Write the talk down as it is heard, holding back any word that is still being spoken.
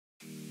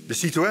De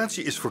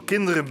situatie is voor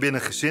kinderen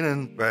binnen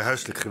gezinnen waar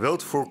huiselijk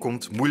geweld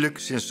voorkomt moeilijk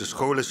sinds de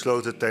scholen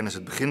sloten tijdens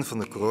het begin van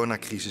de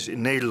coronacrisis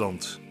in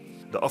Nederland.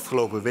 De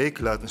afgelopen week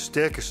laat een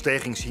sterke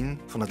stijging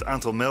zien van het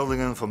aantal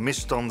meldingen van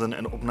misstanden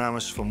en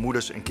opnames van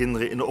moeders en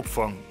kinderen in de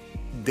opvang.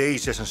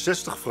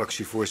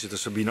 D66-fractievoorzitter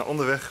Sabine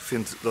Andeweg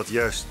vindt dat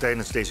juist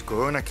tijdens deze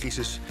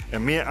coronacrisis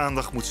er meer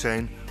aandacht moet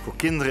zijn voor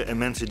kinderen en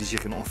mensen die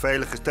zich in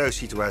onveilige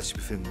thuissituaties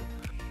bevinden.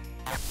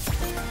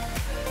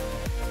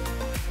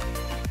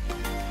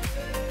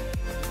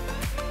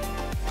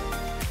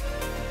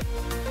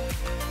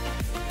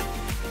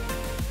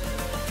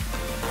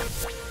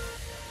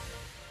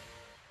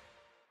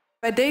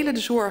 Wij delen de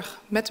zorg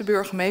met de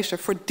burgemeester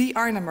voor die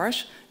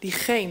Arnhemmers die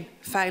geen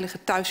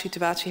veilige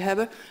thuissituatie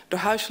hebben door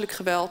huiselijk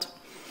geweld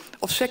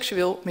of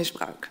seksueel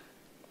misbruik.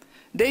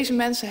 Deze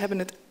mensen hebben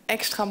het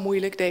extra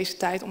moeilijk deze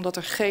tijd omdat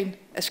er geen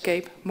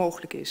escape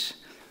mogelijk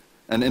is.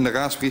 En in de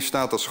raadsbrief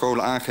staat dat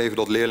scholen aangeven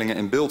dat leerlingen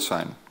in beeld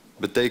zijn.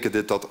 Betekent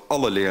dit dat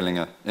alle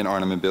leerlingen in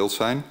Arnhem in beeld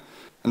zijn?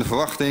 En de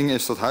verwachting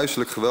is dat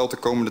huiselijk geweld de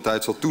komende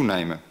tijd zal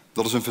toenemen.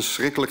 Dat is een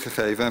verschrikkelijk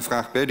gegeven en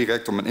vraagt per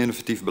direct om een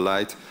innovatief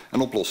beleid en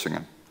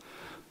oplossingen.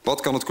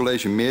 Wat kan het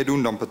college meer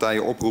doen dan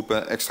partijen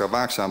oproepen extra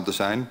waakzaam te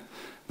zijn?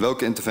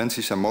 Welke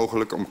interventies zijn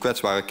mogelijk om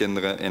kwetsbare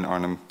kinderen in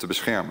Arnhem te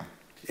beschermen?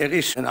 Er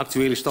is een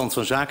actuele stand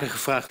van zaken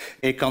gevraagd.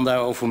 Ik kan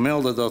daarover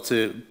melden dat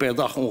per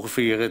dag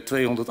ongeveer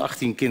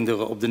 218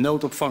 kinderen op de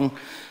noodopvang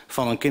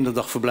van een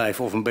kinderdagverblijf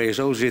of een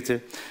BSO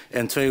zitten.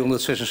 En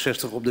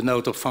 266 op de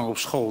noodopvang op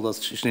school. Dat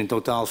is in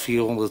totaal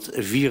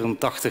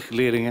 484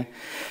 leerlingen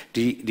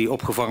die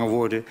opgevangen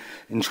worden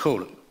in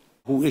scholen.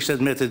 Hoe is dat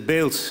met het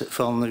beeld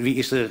van wie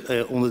is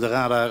er onder de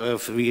radar,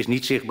 of wie is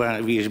niet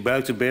zichtbaar, wie is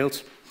buiten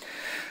beeld?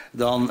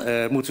 Dan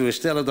moeten we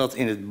stellen dat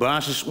in het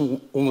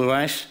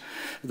basisonderwijs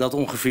dat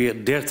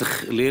ongeveer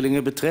 30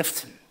 leerlingen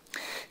betreft.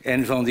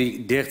 En van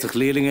die 30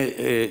 leerlingen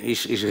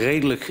is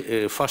redelijk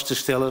vast te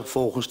stellen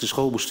volgens de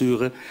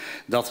schoolbesturen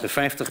dat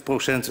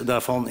 50%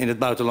 daarvan in het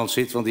buitenland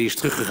zit. Want die is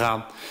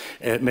teruggegaan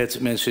met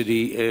mensen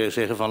die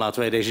zeggen van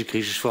laten wij deze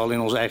crisis vooral in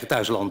ons eigen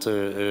thuisland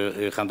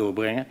gaan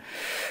doorbrengen.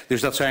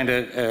 Dus dat zijn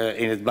er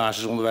in het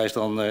basisonderwijs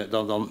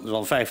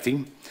dan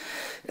 15.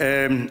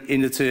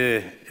 In het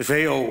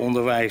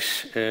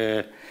VO-onderwijs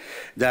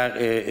daar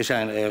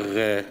zijn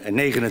er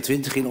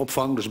 29 in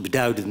opvang, dus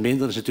beduidend minder.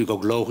 Dat is natuurlijk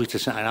ook logisch,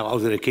 dat zijn nou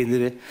oudere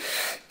kinderen.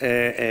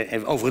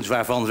 Overigens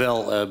waarvan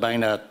wel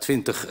bijna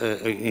 20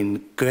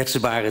 in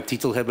kwetsbare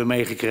titel hebben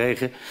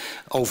meegekregen.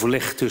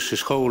 Overleg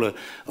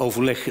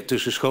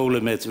tussen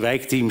scholen met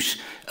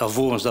wijkteams,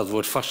 alvorens dat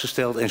wordt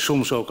vastgesteld. En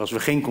soms ook, als we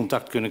geen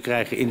contact kunnen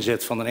krijgen,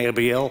 inzet van een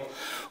RBL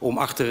om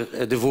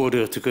achter de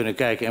voordeur te kunnen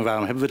kijken. En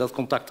waarom hebben we dat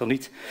contact dan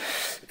niet?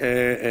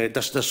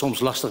 Dat is soms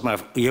lastig, maar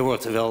je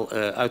wordt wel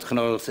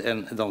uitgenodigd en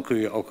dan kun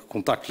je ook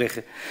contact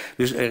leggen.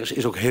 Dus er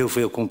is ook heel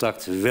veel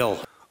contact wel.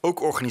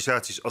 Ook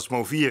organisaties als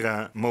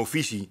Moviera,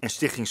 Movisie en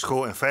Stichting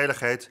School en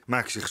Veiligheid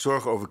maken zich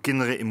zorgen over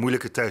kinderen in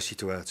moeilijke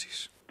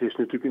thuissituaties. Het is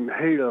natuurlijk een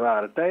hele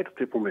rare tijd op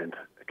dit moment.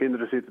 De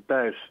kinderen zitten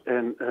thuis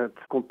en het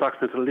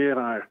contact met de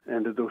leraar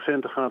en de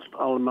docenten gaat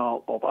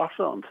allemaal op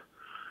afstand.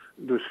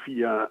 Dus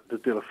via de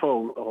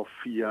telefoon of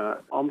via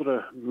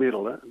andere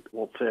middelen,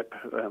 WhatsApp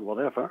en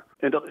whatever.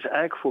 En dat is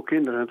eigenlijk voor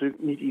kinderen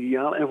natuurlijk niet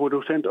ideaal en voor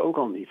docenten ook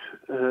al niet.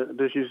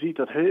 Dus je ziet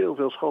dat heel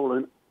veel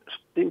scholen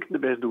stinkende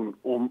best doen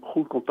om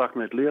goed contact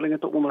met leerlingen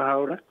te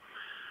onderhouden.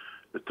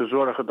 Te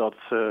zorgen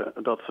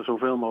dat ze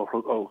zoveel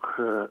mogelijk ook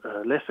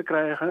lessen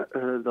krijgen,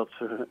 dat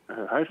ze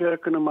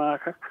huiswerk kunnen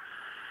maken.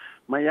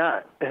 Maar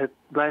ja, het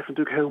blijft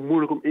natuurlijk heel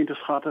moeilijk om in te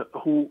schatten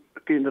hoe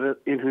kinderen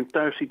in hun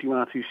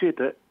thuissituatie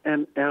zitten.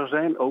 En er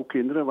zijn ook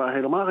kinderen waar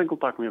helemaal geen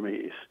contact meer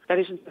mee is. Daar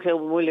is natuurlijk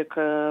heel moeilijk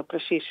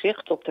precies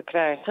zicht op te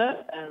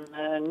krijgen.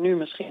 En nu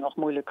misschien nog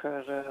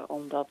moeilijker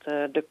omdat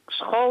de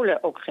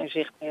scholen ook geen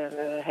zicht meer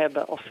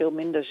hebben of veel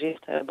minder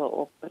zicht hebben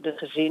op de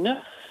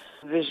gezinnen.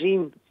 We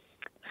zien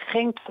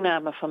geen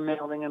toename van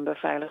meldingen bij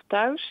Veilig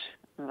Thuis.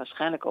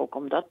 Waarschijnlijk ook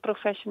omdat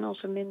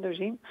professionals er minder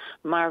zien.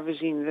 Maar we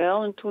zien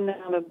wel een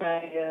toename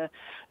bij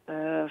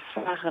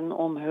vragen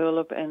om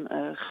hulp en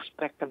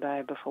gesprekken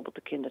bij bijvoorbeeld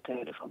de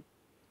kindertelefoon.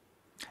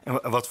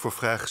 En wat voor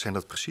vragen zijn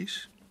dat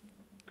precies?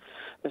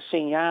 De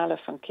signalen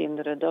van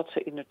kinderen dat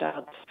ze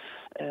inderdaad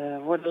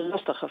worden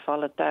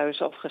lastiggevallen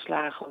thuis of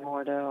geslagen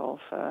worden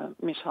of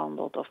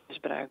mishandeld of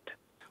misbruikt.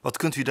 Wat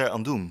kunt u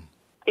daaraan doen?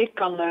 Ik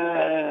kan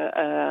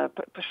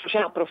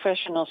sociaal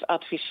professionals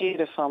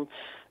adviseren van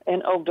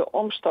en ook de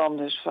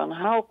omstanders van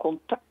hou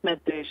contact met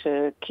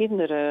deze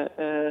kinderen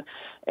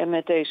en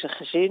met deze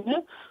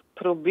gezinnen.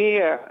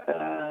 Probeer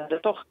er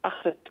toch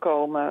achter te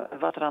komen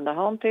wat er aan de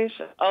hand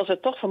is. Als er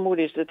toch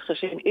vermoeden is dat het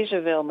gezin is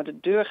er wel, maar de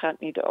deur gaat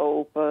niet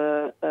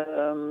open,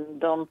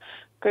 dan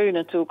kun je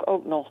natuurlijk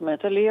ook nog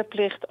met de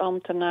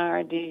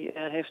leerplichtambtenaar, die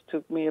heeft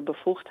natuurlijk meer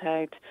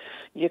bevoegdheid.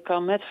 Je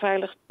kan met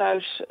Veilig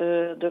Thuis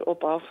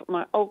erop af,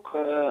 maar ook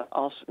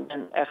als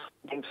men echt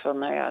denkt van,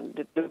 nou ja,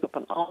 dit lukt op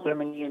een andere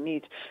manier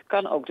niet,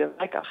 kan ook de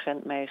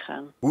wijkagent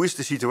meegaan. Hoe is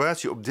de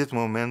situatie op dit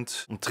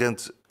moment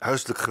omtrent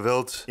huiselijk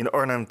geweld in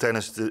Arnhem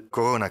tijdens de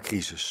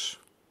coronacrisis?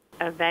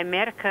 Wij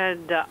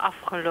merken de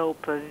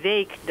afgelopen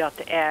week dat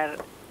er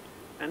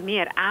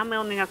meer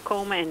aanmeldingen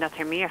komen en dat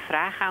er meer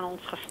vragen aan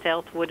ons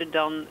gesteld worden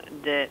dan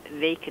de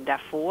weken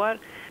daarvoor.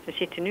 We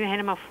zitten nu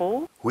helemaal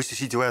vol. Hoe is de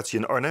situatie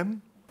in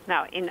Arnhem?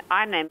 Nou, in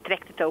Arnhem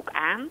trekt het ook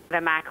aan.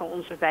 Wij maken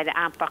ons bij de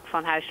aanpak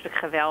van huiselijk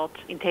geweld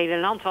in het hele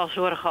land wel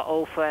zorgen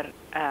over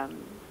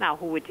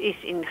hoe het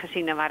is in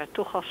gezinnen waar het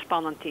toch al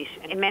spannend is.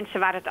 En in mensen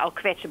waar het al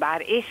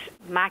kwetsbaar is,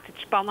 maakt het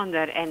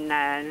spannender en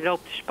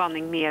loopt de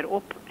spanning meer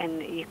op.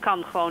 En je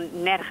kan gewoon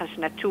nergens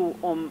naartoe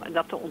om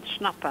dat te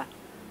ontsnappen.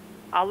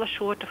 Alle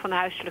soorten van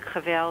huiselijk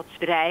geweld,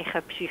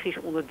 dreigen, psychisch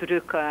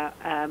onderdrukken,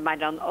 maar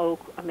dan ook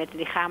met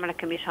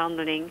lichamelijke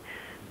mishandeling.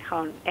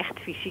 Gewoon echt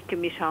fysieke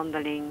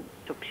mishandeling,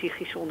 door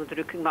psychische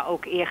onderdrukking, maar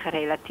ook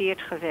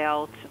eergerelateerd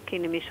geweld,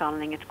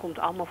 kindermishandeling. Het komt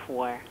allemaal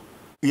voor.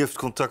 U heeft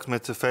contact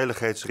met de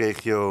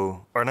veiligheidsregio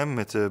Arnhem,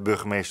 met de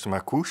burgemeester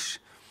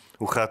Marcoes.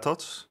 Hoe gaat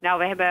dat? Nou,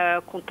 we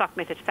hebben contact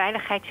met het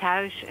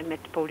Veiligheidshuis en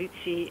met de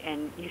politie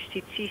en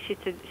justitie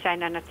zijn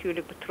daar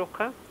natuurlijk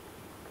betrokken.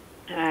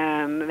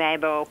 Wij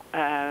hebben ook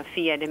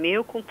via de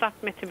mail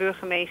contact met de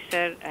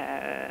burgemeester.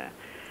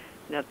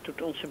 Dat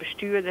doet onze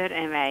bestuurder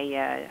en wij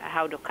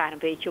houden elkaar een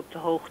beetje op de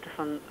hoogte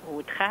van hoe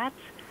het gaat.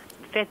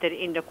 Verder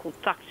in de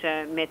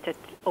contacten met het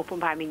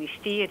Openbaar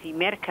Ministerie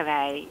merken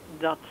wij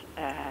dat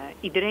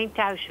iedereen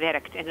thuis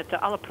werkt en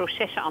dat alle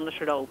processen anders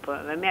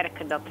lopen. We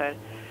merken dat er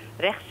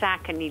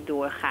rechtszaken niet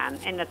doorgaan.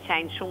 En dat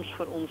zijn soms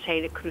voor ons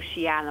hele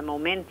cruciale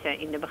momenten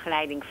in de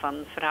begeleiding van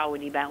vrouwen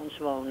die bij ons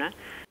wonen.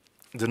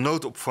 De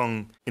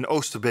noodopvang in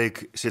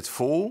Oosterbeek zit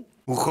vol.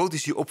 Hoe groot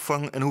is die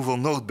opvang en hoeveel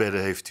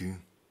noodbedden heeft u?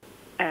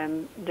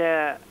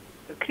 De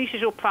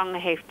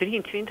crisisopvang heeft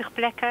 23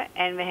 plekken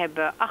en we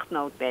hebben 8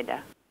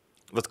 noodbedden.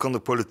 Wat kan de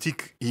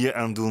politiek hier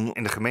aan doen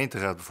in de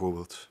gemeenteraad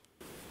bijvoorbeeld?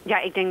 Ja,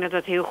 ik denk dat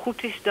het heel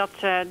goed is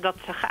dat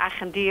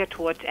geagendeerd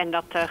wordt en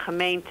dat de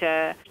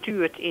gemeente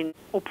stuurt in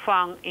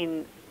opvang,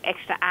 in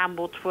extra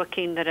aanbod voor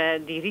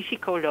kinderen die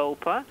risico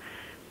lopen.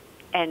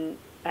 En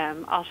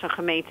als een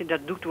gemeente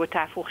dat doet, wordt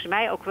daar volgens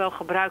mij ook wel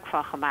gebruik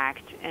van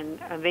gemaakt. En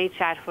weet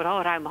daar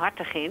vooral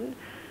ruimhartig in.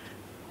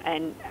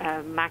 En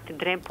maakt de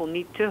drempel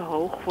niet te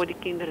hoog voor de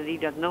kinderen die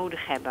dat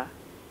nodig hebben.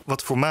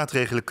 Wat voor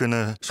maatregelen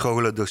kunnen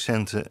scholen,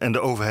 docenten en de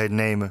overheid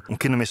nemen om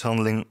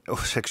kindermishandeling of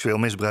seksueel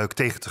misbruik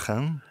tegen te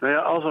gaan? Nou ja,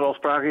 als er al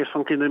sprake is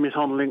van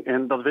kindermishandeling,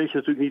 en dat weet je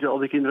natuurlijk niet, al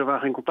die kinderen waar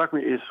geen contact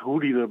meer is, hoe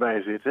die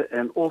erbij zitten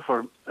en of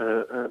er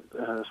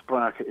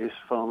sprake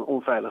is van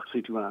onveilige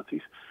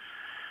situaties.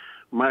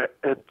 Maar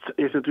het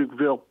is natuurlijk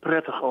wel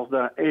prettig als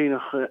daar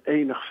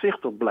enig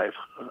zicht op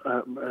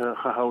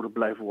gehouden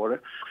blijft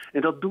worden.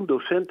 En dat doen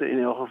docenten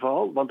in elk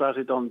geval, want daar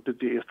zit dan natuurlijk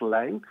de eerste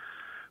lijn.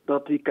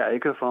 Dat die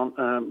kijken van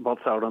wat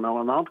zou er nou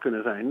aan de hand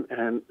kunnen zijn.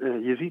 En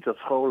je ziet dat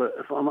scholen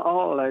van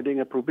allerlei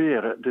dingen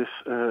proberen.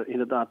 Dus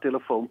inderdaad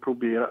telefoon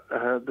proberen,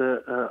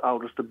 de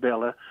ouders te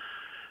bellen.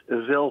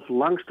 Zelf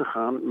langs te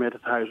gaan met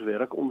het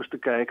huiswerk om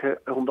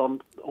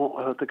dan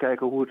te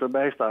kijken hoe het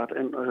erbij staat.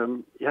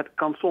 En het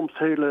kan soms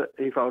hele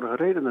eenvoudige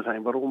redenen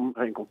zijn waarom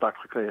geen contact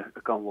gekregen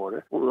kan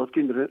worden. Omdat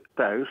kinderen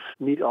thuis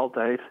niet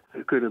altijd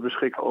kunnen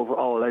beschikken over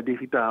allerlei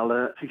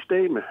digitale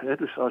systemen. Hè.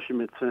 Dus als je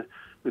met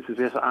z'n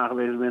zessen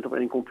aangewezen bent op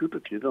één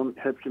computertje, dan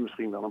heb je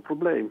misschien wel een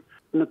probleem.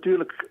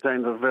 Natuurlijk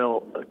zijn er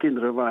wel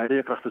kinderen waar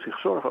leerkrachten zich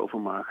zorgen over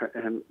maken.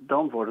 En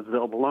dan wordt het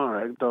wel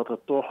belangrijk dat er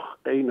toch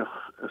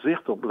enig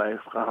zicht op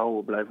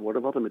gehouden blijft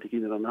worden wat er met die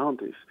kinderen aan de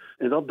hand is.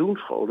 En dat doen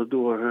scholen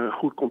door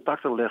goed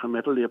contact te leggen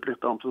met de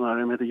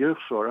leerplichtambtenaren en met de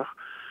jeugdzorg.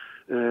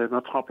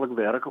 Maatschappelijk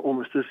werken om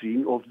eens te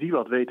zien of die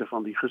wat weten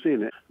van die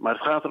gezinnen. Maar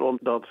het gaat erom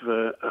dat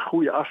we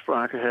goede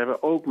afspraken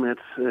hebben ook met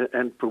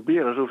en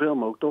proberen zoveel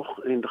mogelijk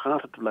toch in de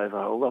gaten te blijven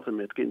houden wat er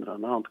met kinderen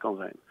aan de hand kan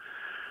zijn.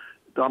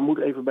 Daar moet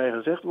even bij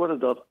gezegd worden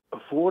dat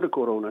voor de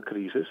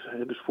coronacrisis,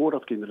 dus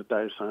voordat kinderen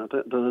thuis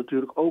zaten, er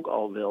natuurlijk ook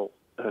al wel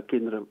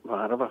kinderen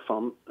waren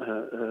waarvan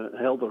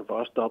helder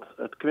was dat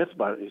het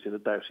kwetsbaar is in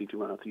de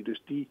thuissituatie.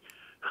 Dus die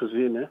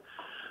gezinnen,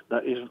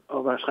 daar is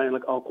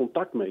waarschijnlijk al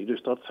contact mee.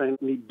 Dus dat zijn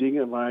niet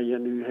dingen waar je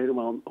nu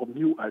helemaal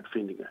opnieuw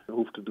uitvindingen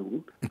hoeft te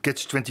doen. Een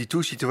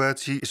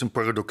catch-22-situatie is een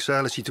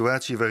paradoxale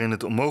situatie waarin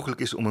het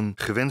onmogelijk is om een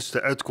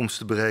gewenste uitkomst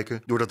te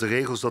bereiken, doordat de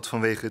regels dat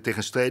vanwege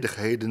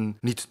tegenstrijdigheden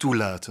niet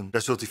toelaten.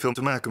 Daar zult u veel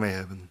te maken mee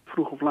hebben.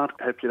 Vroeg of laat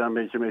heb je daar een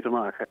beetje mee te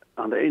maken.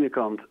 Aan de ene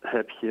kant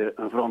heb je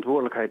een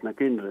verantwoordelijkheid naar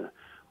kinderen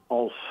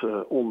als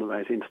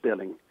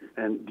onderwijsinstelling.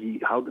 En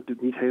die houdt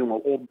natuurlijk niet helemaal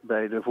op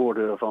bij de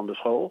voordeur van de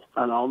school.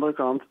 Aan de andere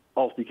kant,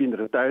 als die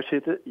kinderen thuis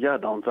zitten, ja,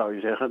 dan zou je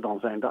zeggen, dan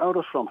zijn de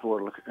ouders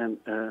verantwoordelijk. En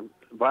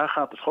waar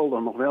gaat de school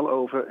dan nog wel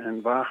over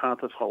en waar gaat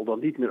de school dan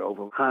niet meer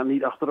over? Ga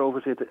niet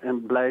achterover zitten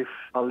en blijf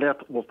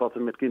alert op wat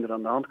er met kinderen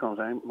aan de hand kan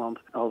zijn. Want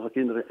als er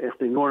kinderen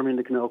echt enorm in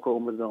de knel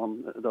komen, dan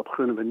dat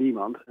gunnen we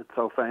niemand. Het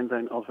zou fijn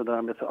zijn als we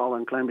daar met z'n allen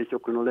een klein beetje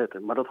op kunnen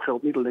letten. Maar dat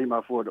geldt niet alleen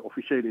maar voor de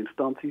officiële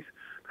instanties.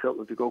 Het geldt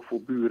natuurlijk ook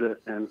voor buren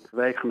en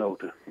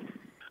wijkgenoten.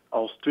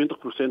 Als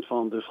 20%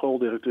 van de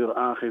schooldirecteuren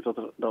aangeeft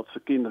dat ze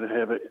kinderen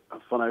hebben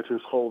vanuit hun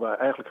school waar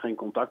eigenlijk geen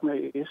contact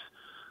mee is,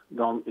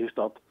 dan is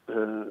dat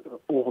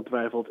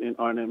ongetwijfeld in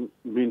Arnhem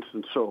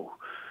minstens zo.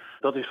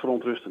 Dat is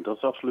verontrustend, dat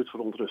is absoluut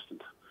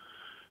verontrustend.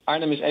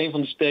 Arnhem is een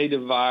van de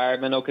steden waar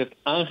men ook heeft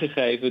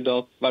aangegeven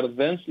dat waar het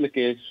wenselijk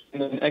is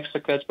in een extra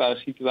kwetsbare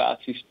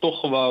situaties toch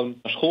gewoon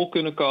naar school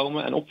kunnen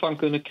komen en opvang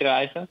kunnen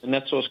krijgen.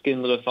 Net zoals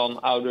kinderen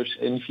van ouders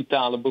in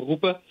vitale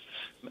beroepen.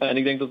 En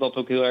ik denk dat dat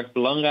ook heel erg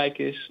belangrijk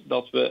is.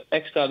 Dat we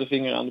extra de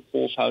vinger aan de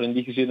pols houden in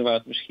die gezinnen waar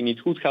het misschien niet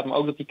goed gaat. Maar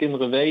ook dat die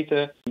kinderen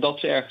weten dat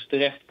ze ergens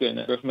terecht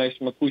kunnen.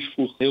 Burgemeester Marcouch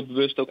vroeg heel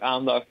bewust ook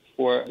aandacht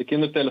voor de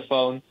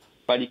kindertelefoon.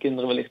 Waar die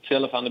kinderen wellicht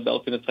zelf aan de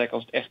bel kunnen trekken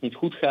als het echt niet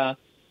goed gaat.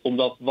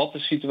 Omdat wat de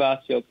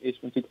situatie ook is,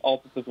 we natuurlijk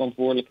altijd de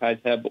verantwoordelijkheid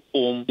hebben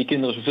om die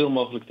kinderen zoveel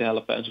mogelijk te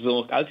helpen. En zoveel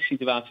mogelijk uit die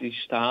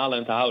situaties te halen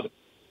en te houden.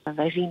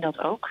 Wij zien dat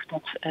ook,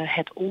 dat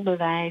het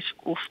onderwijs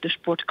of de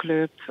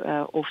sportclub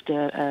of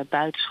de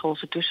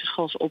buitenschoolse,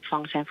 tussenschoolse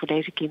opvang zijn voor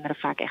deze kinderen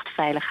vaak echt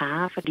veilige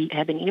haven. Die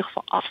hebben in ieder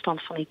geval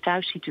afstand van die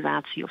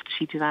thuissituatie of de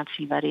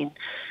situatie waarin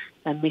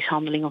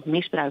mishandeling of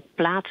misbruik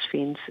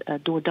plaatsvindt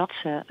doordat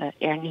ze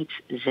er niet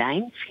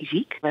zijn,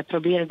 fysiek. Wij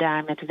proberen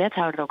daar met de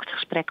wethouder ook het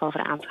gesprek over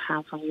aan te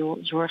gaan van joh,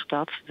 zorg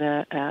dat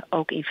we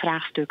ook in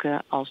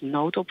vraagstukken als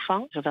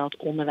noodopvang, zowel het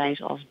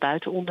onderwijs als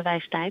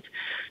buitenonderwijstijd,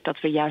 dat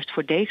we juist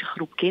voor deze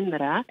groep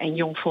kinderen en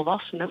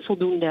jongvolwassenen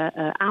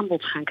voldoende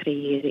aanbod gaan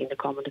creëren in de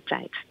komende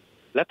tijd.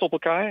 Let op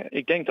elkaar.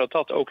 Ik denk dat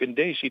dat ook in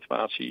deze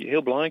situatie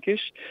heel belangrijk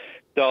is.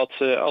 Dat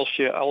als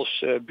je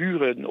als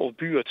buren of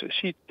buurt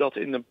ziet dat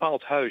in een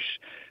bepaald huis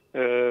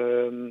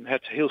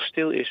het heel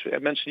stil is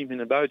en mensen niet meer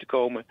naar buiten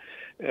komen,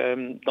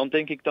 dan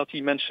denk ik dat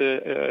die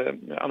mensen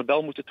aan de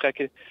bel moeten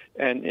trekken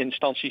en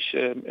instanties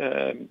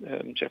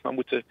zeg maar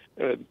moeten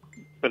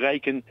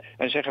bereiken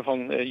en zeggen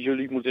van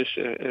jullie moeten dus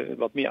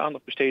wat meer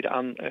aandacht besteden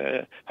aan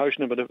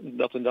huisnummer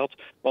dat en dat,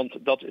 want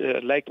dat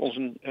lijkt ons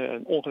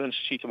een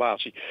ongewenste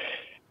situatie.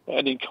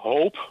 En ik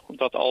hoop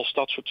dat als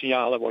dat soort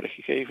signalen worden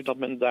gegeven, dat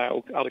men daar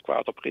ook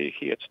adequaat op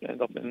reageert. En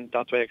dat men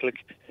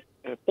daadwerkelijk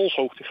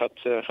polshoogte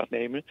gaat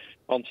nemen.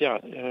 Want ja,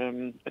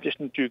 het is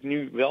natuurlijk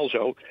nu wel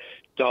zo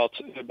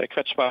dat bij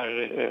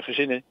kwetsbare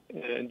gezinnen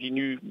die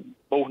nu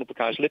bovenop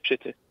elkaars lip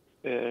zitten,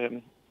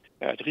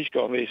 het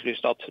risico aanwezig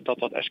is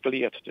dat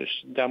escaleert.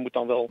 Dus daar moet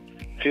dan wel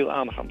veel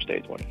aandacht aan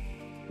besteed worden.